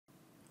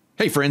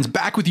Hey friends,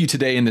 back with you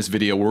today in this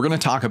video. We're going to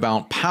talk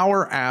about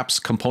Power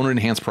Apps component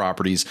enhanced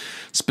properties,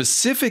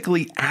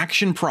 specifically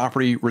action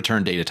property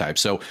return data type.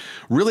 So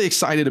really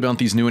excited about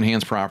these new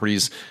enhanced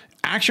properties.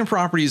 Action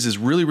properties is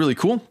really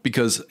cool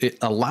because it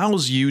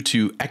allows you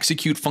to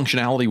execute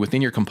functionality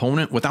within your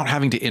component without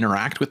having to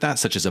interact with that,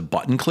 such as a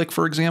button click,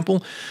 for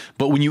example.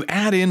 But when you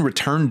add in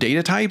return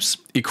data types,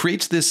 it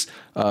creates this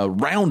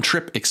round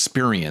trip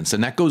experience,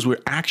 and that goes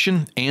with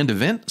action and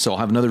event. So I'll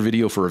have another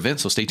video for event,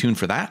 so stay tuned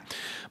for that.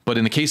 But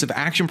in the case of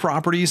action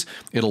properties,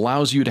 it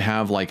allows you to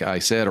have, like I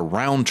said, a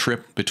round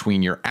trip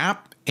between your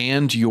app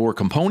and your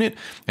component,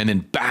 and then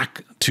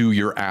back to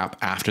your app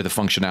after the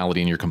functionality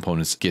in your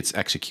components gets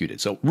executed.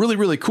 So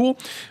really cool.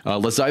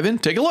 Let's dive in,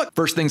 take a look.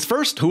 First things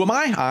first, who am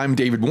I? I'm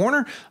David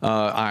Warner.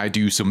 I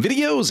do some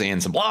videos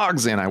and some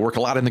blogs, and I work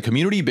a lot in the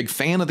community. Big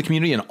fan of the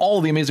community and all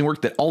the amazing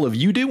work that all of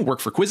you do. Work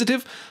for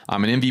Quizzitive.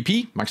 I'm an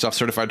MVP, Microsoft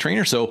certified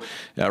trainer. So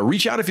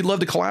reach out if you'd love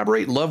to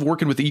collaborate. Love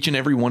working with each and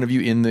every one of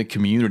you in the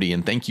community,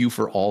 and thank you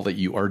for all that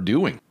you are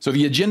doing. So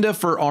the agenda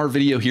for our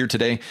video here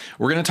today,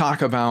 we're going to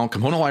talk about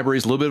component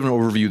libraries, a little bit of an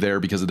overview there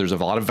because there's a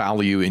lot of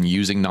value in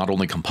using not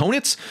only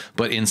components,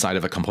 but inside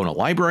of a component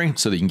library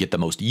so that you can get the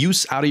most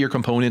use out of your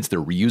components.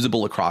 They're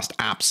reusable across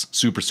apps.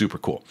 Super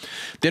cool.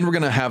 Then we're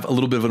going to have a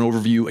little bit of an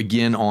overview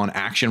again on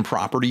action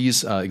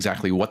properties,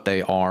 exactly what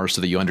they are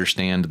so that you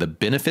understand the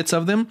benefits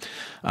of them.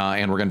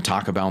 And we're going to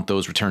talk about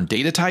those return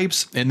data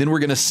types. And then we're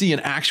going to see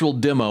an actual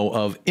demo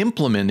of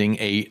implementing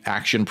a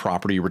action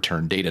property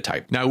return data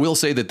type. Now, I will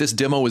say that this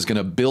demo is going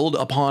to build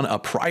upon a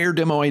prior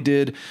demo I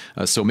did.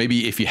 So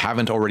maybe if you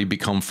haven't already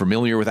become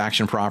familiar with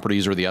action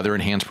properties or the other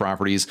enhanced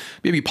properties,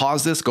 maybe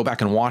pause this, go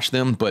back and watch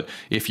them. But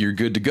if you're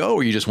good to go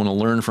or you just want to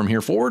learn from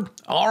here forward,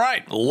 all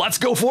right, let's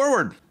go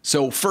forward.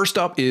 So first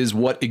up is,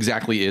 what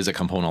exactly is a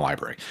component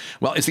library?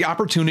 Well, it's the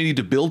opportunity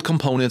to build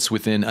components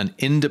within an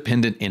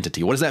independent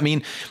entity. What does that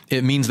mean?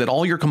 It means that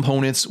all your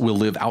components will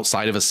live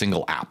outside of a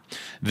single app.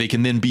 They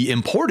can then be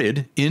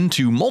imported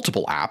into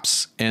multiple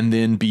apps and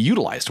then be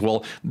utilized.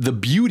 Well, the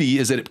beauty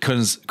is that it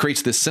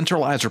creates this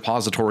centralized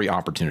repository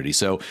opportunity.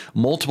 So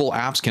multiple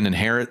apps can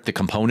inherit the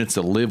components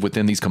that live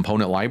within these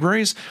component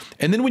libraries.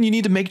 And then when you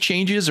need to make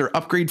changes or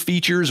upgrade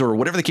features or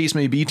whatever the case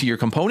may be to your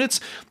components,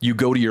 you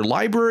go to your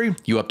library,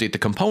 you update the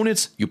components,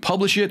 you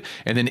publish it,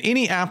 and then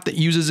any app that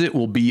uses it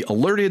will be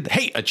alerted,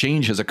 hey, a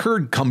change has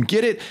occurred, come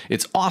get it.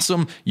 It's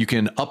awesome. You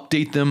can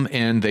update them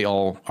and they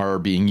all are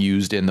being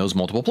used in those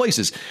multiple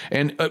places.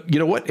 And you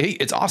know what? Hey,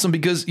 it's awesome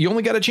because you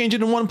only got to change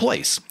it in one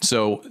place.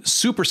 So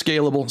super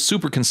scalable,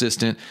 super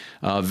consistent,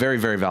 very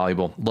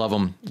valuable. Love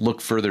them.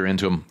 Look further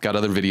into them. Got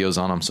other videos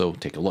on them, so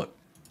take a look.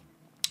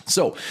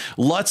 So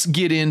let's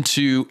get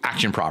into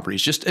action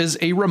properties. Just as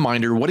a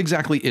reminder, what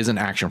exactly is an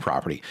action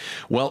property?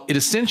 Well, it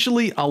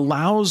essentially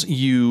allows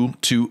you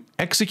to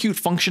execute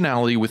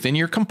functionality within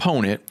your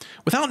component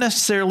without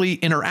necessarily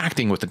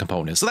interacting with the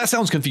component. So that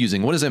sounds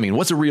confusing. What does that mean?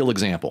 What's a real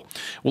example?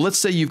 Well, let's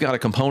say you've got a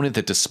component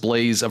that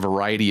displays a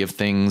variety of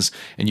things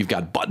and you've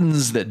got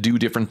buttons that do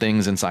different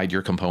things inside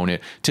your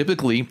component.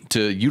 Typically,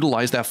 to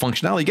utilize that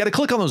functionality, you got to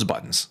click on those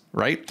buttons,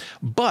 right?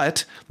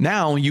 But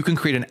now you can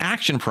create an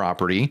action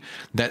property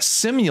that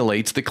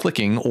simulates the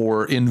clicking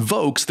or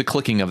invokes the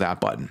clicking of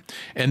that button.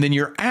 And then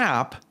your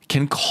app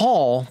can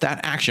call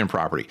that action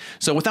property.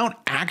 So without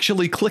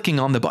actually clicking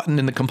on the button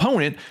in the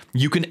component,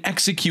 you can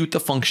execute the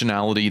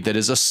functionality that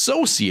is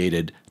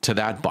associated to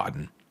that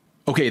button.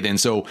 Okay, then,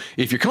 so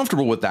if you're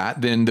comfortable with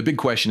that, then the big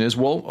question is,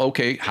 well,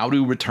 okay, how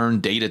do return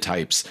data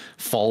types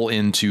fall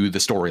into the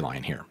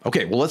storyline here?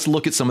 Okay, well, let's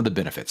look at some of the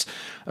benefits.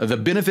 The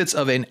benefits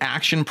of an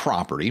action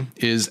property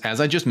is,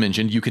 as I just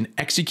mentioned, you can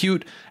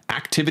execute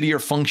activity or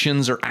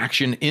functions or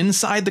action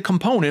inside the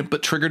component,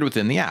 but triggered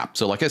within the app.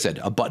 So like I said,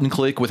 a button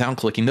click without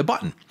clicking the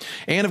button.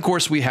 And of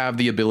course, we have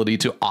the ability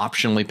to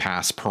optionally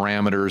pass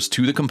parameters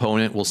to the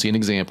component. We'll see an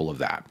example of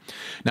that.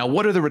 Now,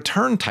 what are the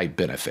return type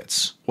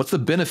benefits? What's the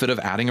benefit of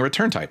adding a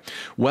return type?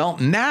 Well,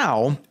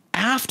 now,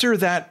 after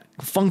that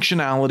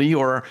functionality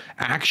or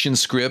action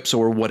scripts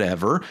or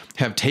whatever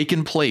have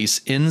taken place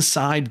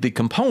inside the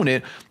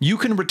component, you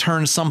can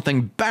return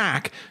something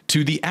back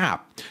to the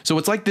app. So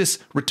it's like this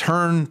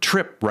return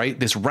trip, right?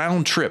 This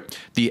round trip.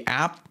 The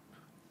app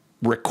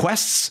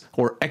requests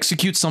or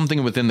executes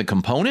something within the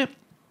component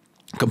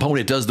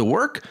does the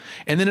work,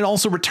 and then it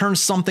also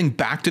returns something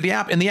back to the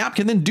app, and the app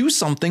can then do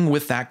something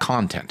with that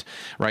content,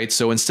 right?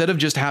 So instead of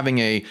just having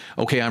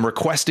okay, I'm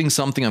requesting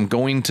something, I'm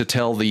going to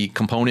tell the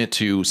component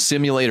to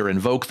simulate or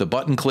invoke the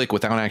button click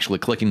without actually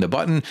clicking the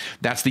button,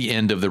 that's the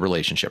end of the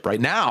relationship.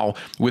 Right now,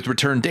 with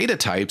return data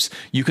types,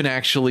 you can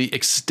actually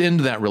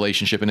extend that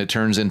relationship and it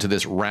turns into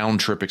this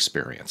round trip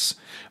experience.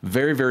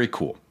 Very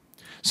cool.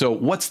 So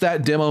what's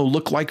that demo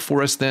look like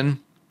for us then?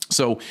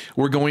 So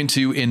we're going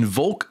to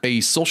invoke a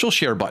social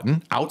share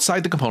button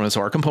outside the component. So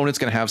our component's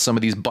going to have some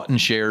of these button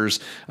shares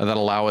that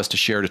allow us to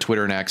share to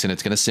Twitter and X, and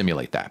it's going to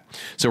simulate that.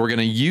 So we're going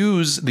to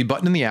use the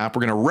button in the app.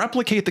 We're going to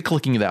replicate the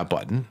clicking of that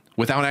button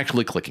without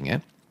actually clicking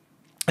it.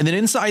 And then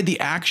inside the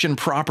action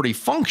property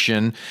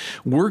function,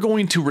 we're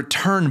going to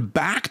return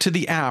back to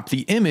the app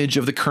the image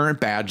of the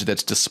current badge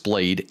that's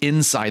displayed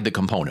inside the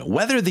component,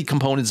 whether the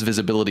component's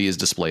visibility is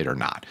displayed or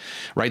not,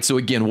 right? So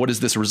again, what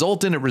does this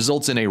result in? It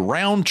results in a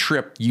round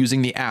trip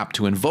using the app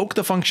to invoke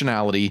the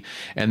functionality,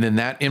 and then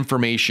that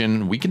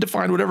information, we can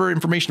define whatever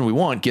information we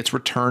want, gets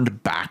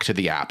returned back to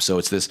the app. So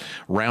it's this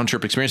round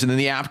trip experience, and then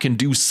the app can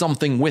do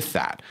something with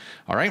that.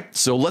 All right,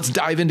 so let's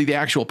dive into the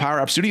actual Power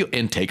App Studio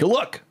and take a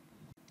look.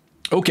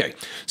 Okay,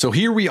 so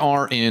here we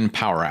are in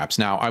Power Apps.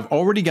 Now, I've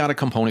already got a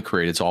component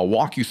created, so I'll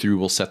walk you through,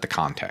 we'll set the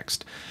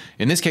context.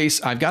 In this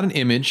case, I've got an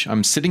image.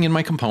 I'm sitting in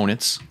my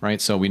components, right?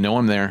 So we know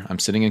I'm there. I'm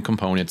sitting in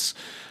components.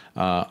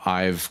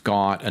 I've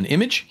got an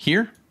image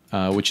here,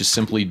 which is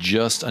simply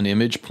just an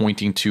image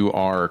pointing to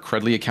our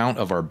Credly account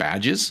of our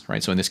badges,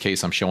 right? So in this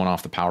case, I'm showing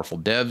off the Powerful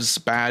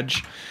Devs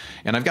badge.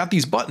 And I've got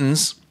these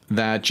buttons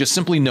that just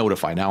simply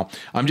notify. Now,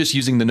 I'm just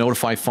using the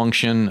notify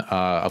function.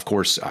 Of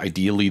course,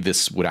 ideally,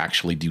 this would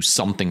actually do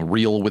something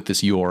real with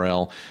this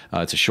URL.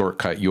 It's a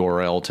shortcut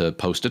URL to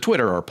post to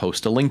Twitter or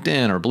post to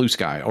LinkedIn or Blue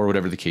Sky or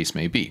whatever the case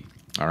may be.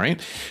 All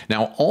right.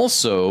 Now,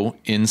 also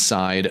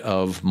inside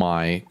of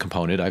my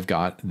component, I've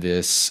got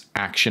this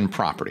action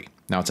property.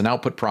 Now, it's an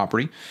output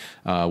property,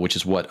 which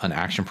is what an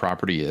action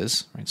property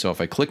is. Right? So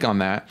if I click on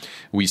that,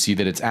 we see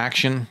that it's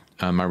action.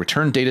 My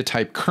return data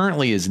type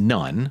currently is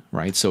none,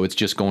 right? So it's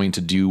just going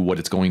to do what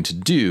it's going to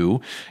do,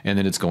 and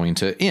then it's going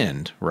to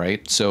end,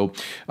 right? So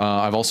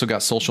I've also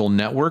got social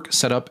network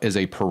set up as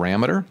a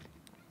parameter.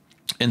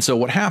 And so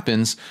what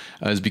happens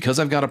is, because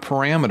I've got a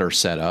parameter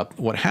set up,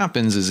 what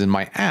happens is in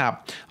my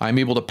app, I'm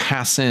able to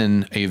pass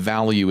in a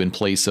value in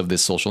place of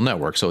this social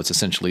network. So it's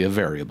essentially a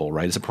variable,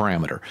 right? It's a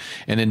parameter.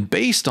 And then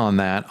based on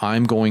that,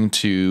 I'm going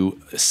to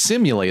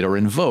simulate or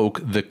invoke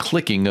the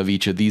clicking of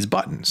each of these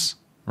buttons,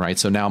 right?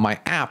 So now my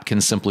app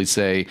can simply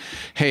say,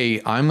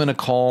 hey, I'm going to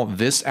call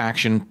this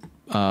action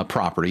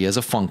property as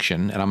a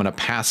function, and I'm going to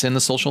pass in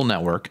the social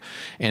network,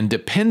 and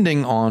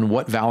depending on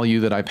what value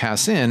that I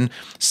pass in,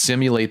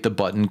 simulate the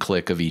button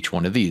click of each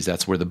one of these.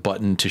 That's where the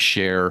button to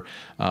share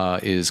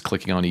is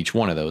clicking on each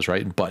one of those,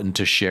 right? Button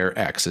to share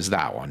X is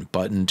that one.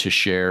 Button to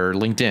share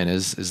LinkedIn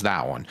is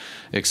that one,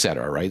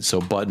 etc. Right?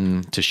 So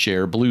button to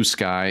share Blue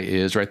Sky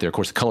is right there. Of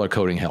course, the color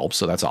coding helps,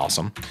 so that's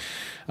awesome.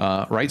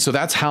 Right? So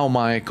that's how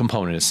my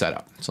component is set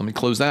up. So let me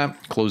close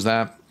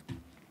that.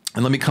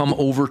 And let me come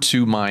over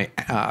to my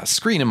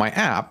screen in my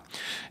app.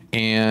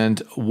 And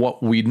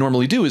what we'd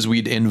normally do is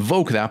we'd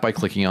invoke that by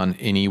clicking on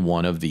any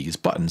one of these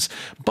buttons.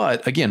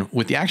 But again,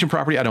 with the action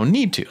property, I don't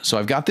need to. So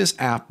I've got this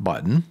app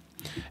button,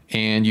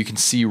 and you can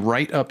see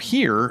right up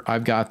here,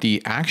 I've got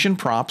the action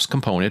props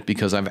component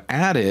because I've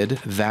added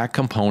that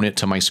component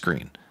to my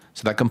screen.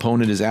 So that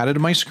component is added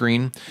to my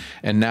screen,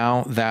 and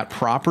now that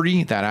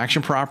property, that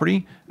action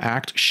property,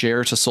 act,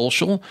 share to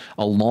social,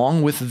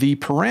 along with the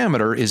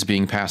parameter is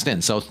being passed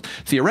in. So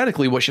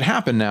theoretically, what should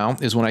happen now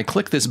is when I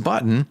click this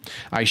button,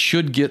 I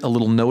should get a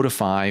little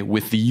notify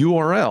with the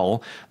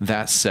URL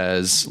that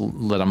says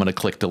that I'm going to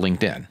click to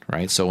LinkedIn,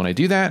 right? So when I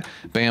do that,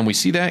 bam, we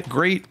see that,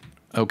 great.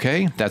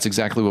 Okay, that's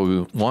exactly what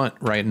we want,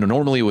 right?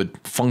 Normally it would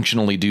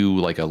functionally do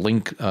like a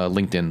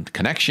LinkedIn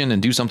connection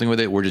and do something with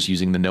it. We're just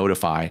using the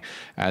notify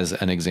as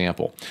an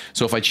example.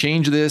 So if I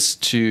change this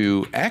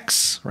to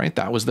X, right,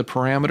 that was the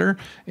parameter,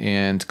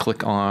 and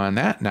click on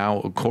that. Now,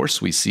 of course,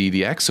 we see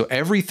the X. So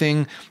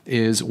everything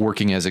is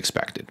working as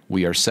expected.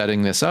 We are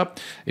setting this up.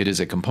 It is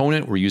a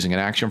component. We're using an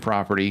action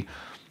property,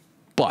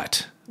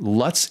 but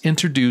let's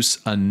introduce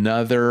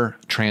another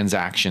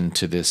transaction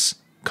to this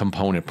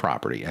component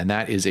property, and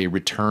that is a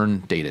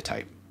return data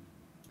type.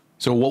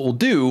 So what we'll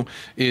do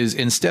is,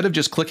 instead of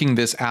just clicking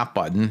this app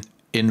button,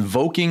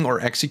 invoking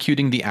or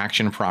executing the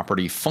action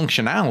property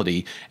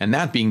functionality, and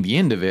that being the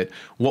end of it,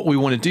 what we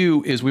want to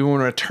do is we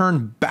want to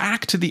return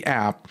back to the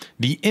app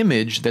the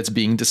image that's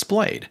being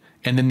displayed,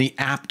 and then the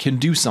app can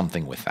do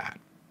something with that.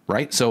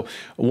 Right? So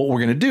what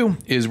we're going to do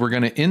is we're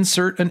going to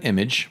insert an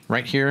image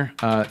right here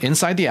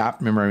inside the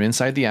app. Remember, I'm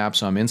inside the app,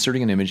 so I'm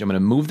inserting an image. I'm going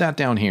to move that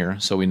down here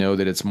so we know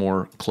that it's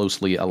more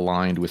closely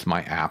aligned with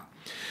my app.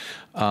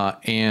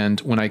 And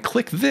when I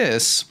click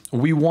this,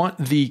 we want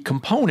the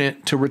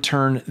component to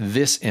return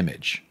this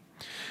image.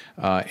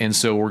 And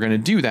so we're going to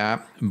do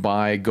that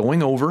by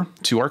going over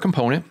to our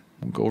component.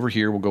 We'll go over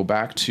here. We'll go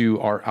back to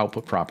our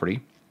output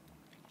property.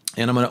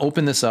 And I'm going to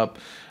open this up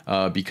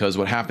because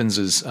what happens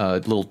is a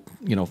little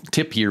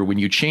tip here. When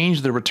you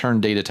change the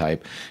return data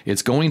type,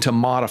 it's going to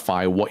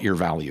modify what your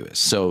value is.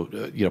 So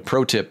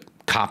pro tip,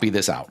 copy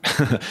this out.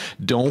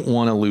 Don't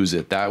want to lose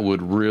it. That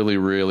would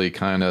really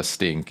kind of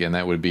stink. And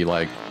that would be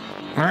like,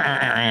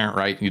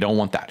 right? You don't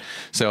want that.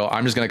 So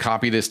I'm just going to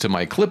copy this to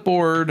my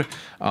clipboard.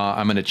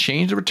 I'm going to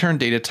change the return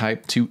data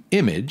type to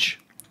image.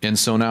 And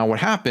so now what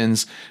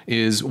happens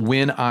is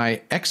when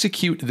I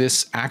execute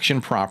this action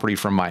property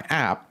from my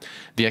app,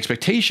 the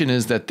expectation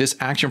is that this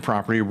action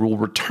property will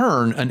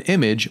return an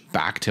image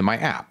back to my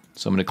app.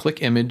 So I'm going to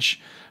click image.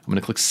 I'm going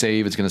to click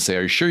save. It's going to say,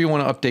 are you sure you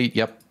want to update?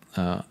 Yep.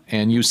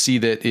 And you see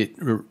that it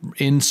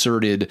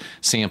inserted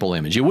sample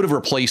image. It would have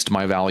replaced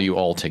my value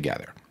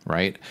altogether.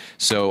 right?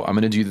 So I'm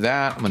going to do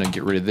that. I'm going to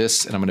get rid of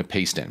this and I'm going to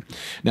paste in.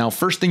 Now,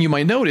 first thing you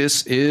might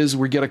notice is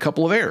we get a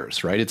couple of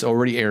errors, right? It's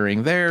already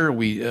erroring there,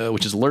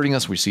 which is alerting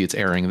us. We see it's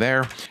erroring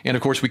there. And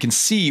of course, we can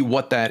see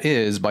what that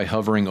is by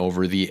hovering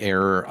over the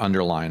error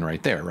underline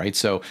right there, right?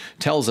 So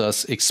tells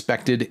us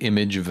expected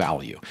image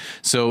value.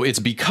 So it's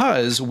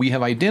because we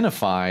have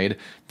identified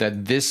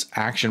that this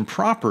action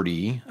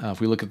property,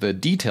 if we look at the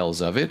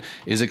details of it,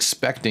 is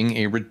expecting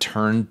a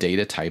return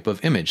data type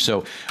of image.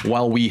 So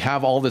while we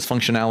have all this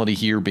functionality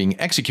here being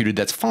executed,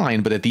 that's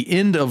fine, but at the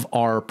end of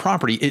our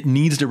property, it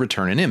needs to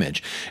return an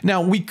image.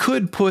 Now, we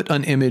could put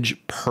an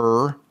image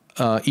per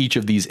each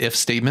of these if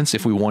statements.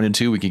 If we wanted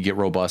to, we could get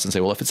robust and say,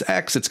 well, if it's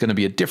X, it's going to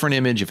be a different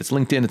image. If it's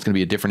LinkedIn, it's going to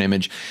be a different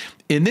image.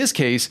 In this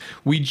case,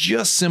 we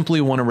just simply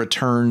want to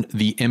return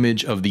the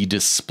image of the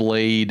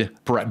displayed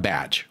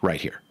badge right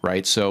here,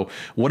 right? So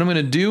what I'm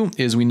going to do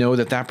is we know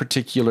that that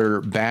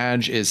particular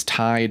badge is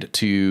tied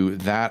to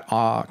that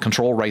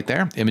control right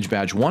there, image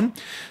badge 1.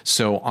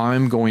 So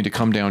I'm going to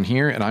come down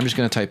here and I'm just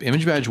going to type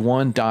image badge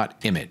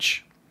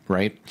 1.image.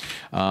 Right?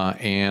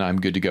 And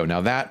I'm good to go. Now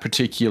that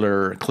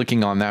particular,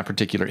 clicking on that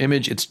particular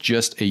image, it's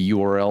just a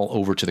URL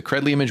over to the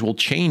Credly image. We'll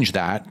change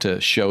that to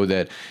show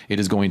that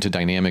it is going to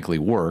dynamically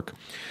work.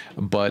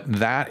 But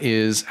that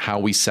is how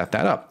we set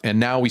that up. And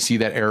now we see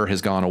that error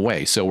has gone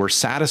away. So we're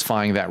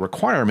satisfying that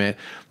requirement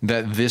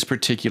that this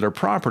particular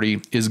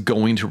property is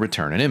going to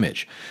return an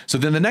image. So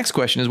then the next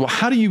question is, well,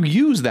 how do you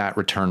use that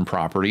return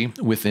property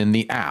within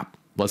the app?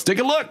 Let's take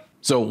a look.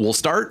 So we'll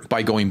start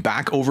by going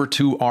back over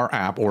to our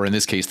app, or in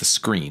this case, the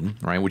screen,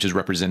 right, which is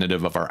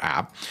representative of our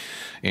app.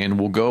 And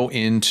we'll go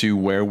into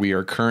where we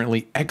are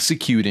currently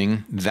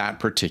executing that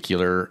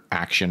particular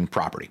action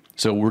property.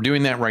 So we're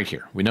doing that right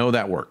here. We know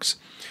that works.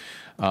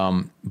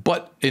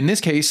 But in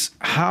this case,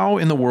 how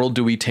in the world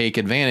do we take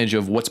advantage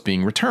of what's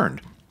being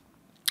returned?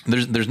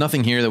 There's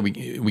nothing here that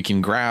we can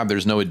grab.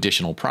 There's no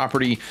additional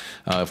property.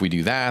 If we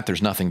do that,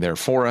 there's nothing there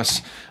for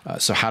us.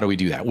 So how do we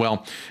do that?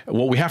 Well,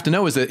 what we have to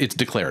know is that it's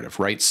declarative,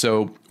 right?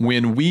 So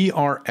when we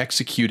are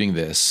executing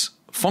this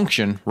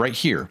function right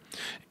here,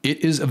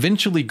 it is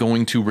eventually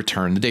going to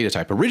return the data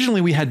type.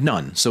 Originally, we had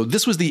none. So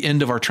this was the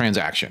end of our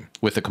transaction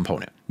with the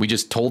component. We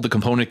just told the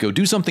component, go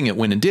do something. It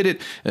went and did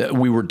it.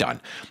 We were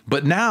done.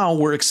 But now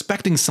we're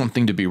expecting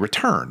something to be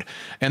returned.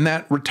 And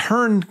that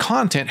returned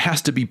content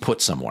has to be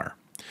put somewhere.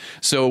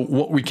 So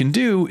what we can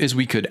do is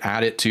we could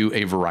add it to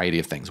a variety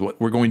of things. What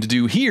we're going to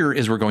do here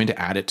is we're going to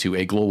add it to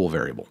a global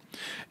variable.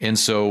 And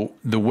so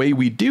the way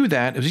we do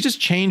that is we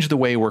just change the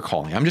way we're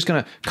calling. I'm just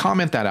going to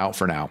comment that out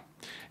for now.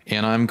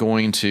 And I'm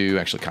going to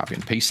actually copy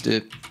and paste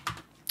it.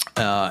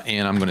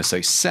 And I'm going to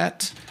say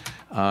set.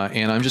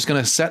 And I'm just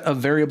going to set a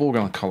variable. We're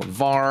going to call it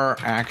var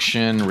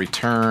action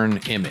return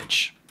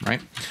image,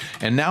 right?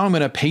 And now I'm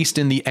going to paste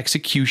in the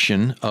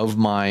execution of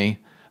my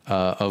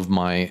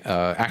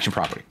action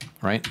property,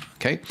 right?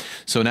 Okay,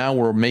 so now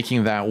we're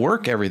making that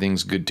work.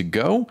 Everything's good to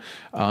go.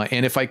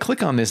 And if I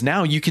click on this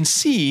now, you can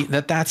see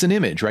that that's an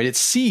image, right? It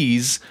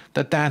sees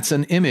that that's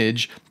an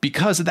image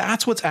because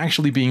that's what's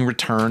actually being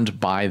returned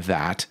by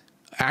that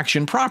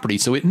action property.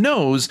 So it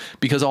knows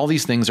because all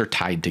these things are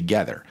tied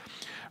together,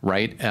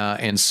 right?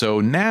 And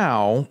so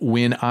now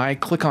when I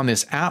click on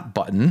this app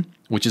button,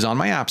 which is on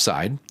my app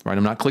side, right?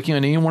 I'm not clicking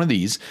on any one of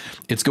these.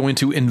 It's going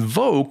to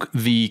invoke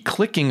the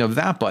clicking of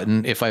that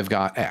button if I've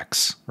got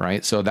X,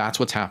 right? So that's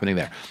what's happening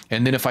there.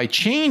 And then if I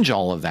change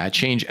all of that,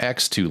 change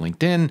X to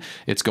LinkedIn,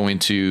 it's going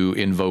to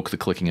invoke the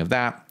clicking of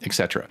that,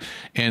 etc.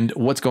 And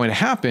what's going to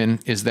happen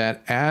is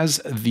that as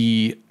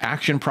the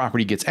action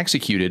property gets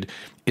executed,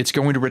 it's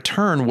going to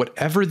return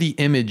whatever the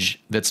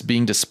image that's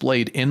being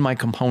displayed in my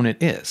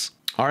component is.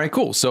 All right,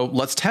 cool. So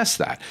let's test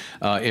that.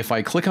 If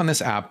I click on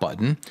this app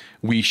button,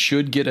 we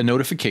should get a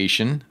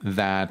notification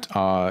that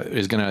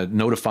is going to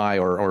notify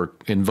or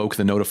invoke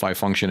the notify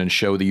function and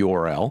show the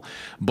URL.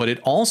 But it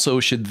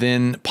also should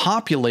then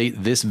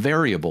populate this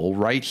variable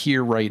right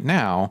here, right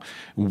now,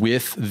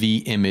 with the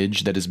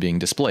image that is being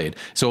displayed.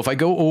 So if I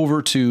go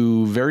over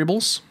to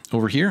variables,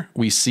 over here,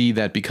 we see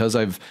that because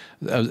I've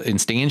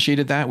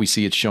instantiated that, we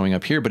see it's showing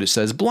up here, but it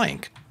says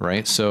blank,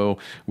 right? So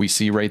we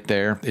see right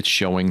there, it's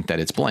showing that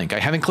it's blank. I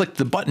haven't clicked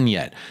the button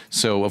yet,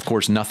 so of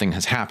course nothing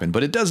has happened,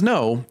 but it does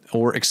know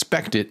or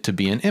expect it to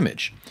be an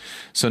image.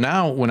 So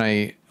now when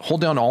I hold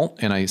down Alt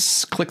and I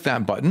click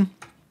that button,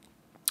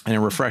 and I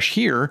refresh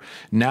here,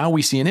 now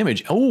we see an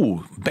image.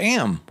 Oh,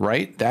 bam,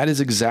 right? That is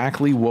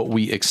exactly what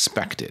we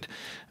expected.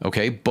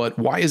 Okay, but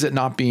why is it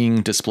not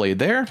being displayed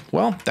there?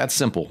 Well, that's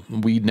simple.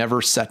 We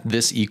never set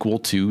this equal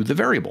to the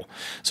variable.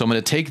 So I'm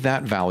going to take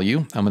that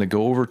value. I'm going to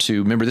go over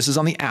to, remember, this is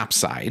on the app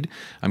side.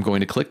 I'm going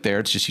to click there.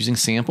 It's just using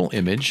sample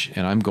image,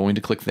 and I'm going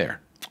to click there.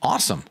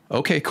 Awesome.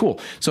 Okay, cool.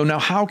 So now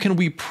how can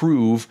we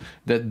prove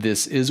that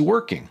this is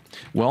working?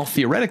 Well,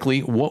 theoretically,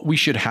 what we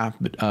should have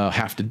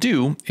to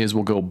do is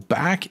we'll go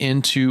back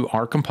into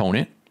our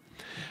component,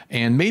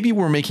 and maybe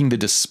we're making the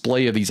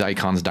display of these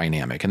icons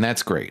dynamic, and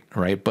that's great,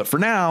 right? But for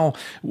now,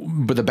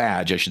 with the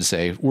badge, I should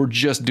say, we're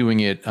just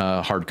doing it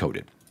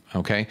hard-coded.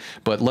 Okay,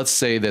 but let's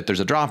say that there's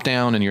a drop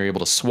down and you're able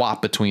to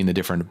swap between the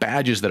different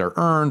badges that are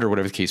earned or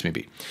whatever the case may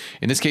be.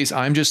 In this case,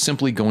 I'm just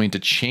simply going to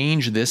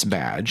change this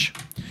badge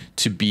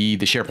to be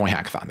the SharePoint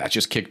Hackathon. That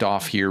just kicked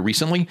off here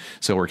recently,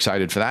 so we're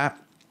excited for that.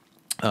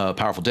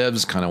 Powerful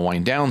devs kind of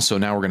wind down, so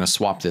now we're going to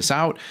swap this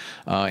out.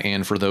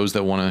 And for those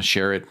that want to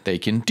share it, they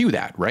can do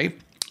that, right?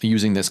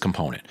 Using this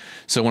component.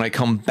 So when I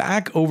come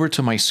back over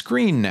to my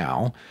screen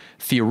now,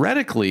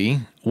 theoretically,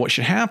 what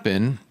should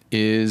happen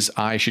is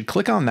I should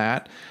click on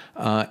that.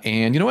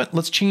 And you know what?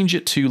 Let's change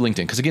it to LinkedIn.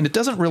 Because again, it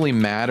doesn't really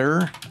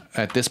matter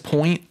at this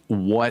point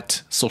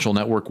what social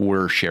network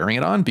we're sharing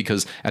it on,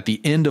 because at the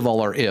end of all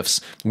our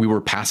ifs, we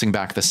were passing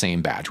back the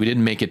same badge. We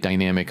didn't make it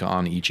dynamic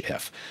on each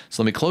if.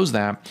 So let me close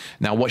that.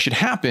 Now, what should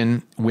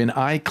happen when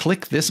I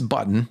click this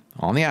button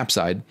on the app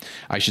side,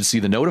 I should see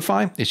the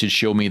notify. It should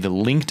show me the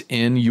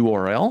LinkedIn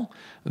URL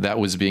that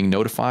was being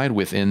notified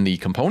within the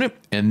component.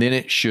 And then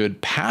it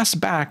should pass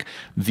back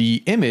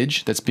the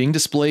image that's being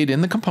displayed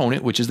in the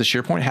component, which is the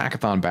SharePoint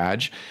Hackathon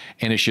badge.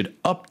 And it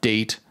should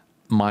update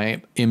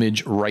my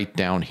image right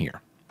down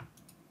here.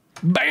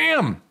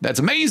 Bam! That's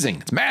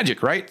amazing. It's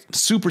magic, right?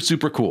 Super,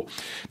 super cool.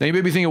 Now you may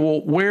be thinking,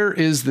 well, where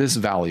is this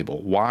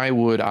valuable? Why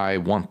would I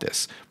want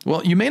this?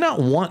 Well, you may not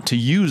want to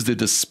use the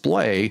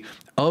display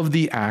of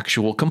the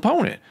actual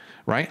component,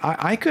 right?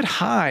 I could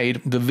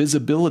hide the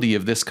visibility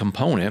of this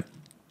component.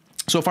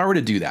 So if I were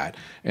to do that,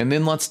 and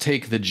then let's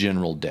take the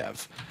general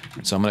dev.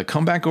 So I'm going to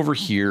come back over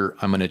here.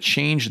 I'm going to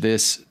change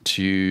this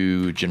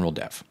to general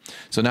dev.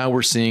 So now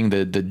we're seeing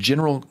the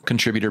general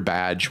contributor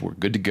badge. We're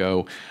good to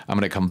go. I'm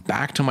going to come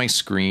back to my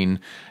screen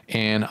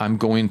and I'm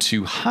going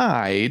to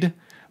hide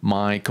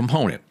my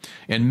component.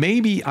 And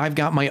maybe I've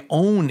got my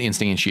own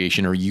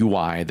instantiation or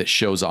UI that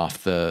shows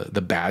off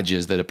the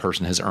badges that a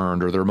person has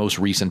earned or their most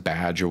recent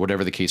badge or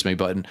whatever the case may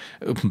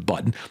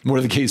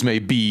whatever the case may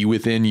be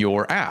within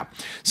your app.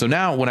 So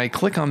now when I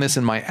click on this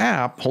in my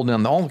app, holding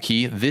down the Alt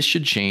key, this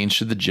should change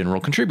to the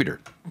general contributor.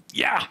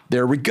 Yeah,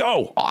 there we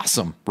go.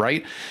 Awesome,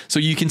 right? So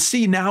you can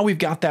see now we've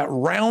got that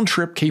round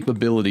trip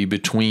capability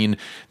between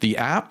the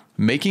app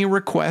making a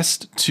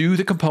request to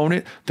the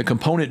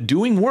component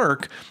doing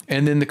work,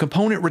 and then the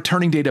component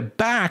returning data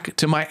back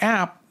to my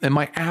app, and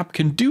my app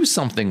can do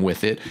something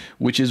with it,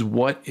 which is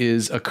what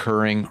is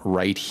occurring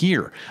right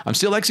here. I'm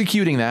still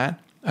executing that.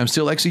 I'm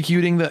still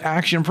executing the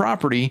action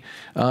property,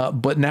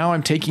 but now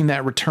I'm taking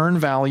that return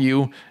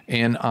value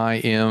and I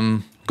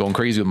am going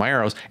crazy with my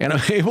arrows, and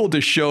I'm able to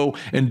show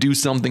and do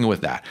something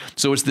with that.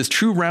 So it's this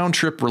true round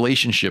trip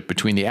relationship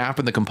between the app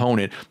and the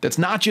component that's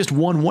not just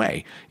one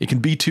way. It can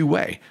be two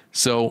way.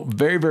 So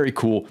very, very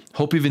cool.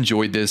 Hope you've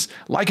enjoyed this.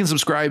 Like and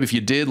subscribe if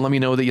you did. Let me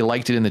know that you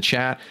liked it in the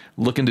chat.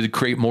 Looking to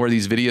create more of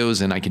these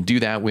videos, and I can do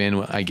that when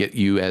I get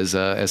you as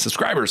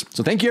subscribers.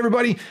 So thank you,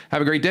 everybody.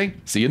 Have a great day.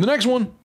 See you in the next one.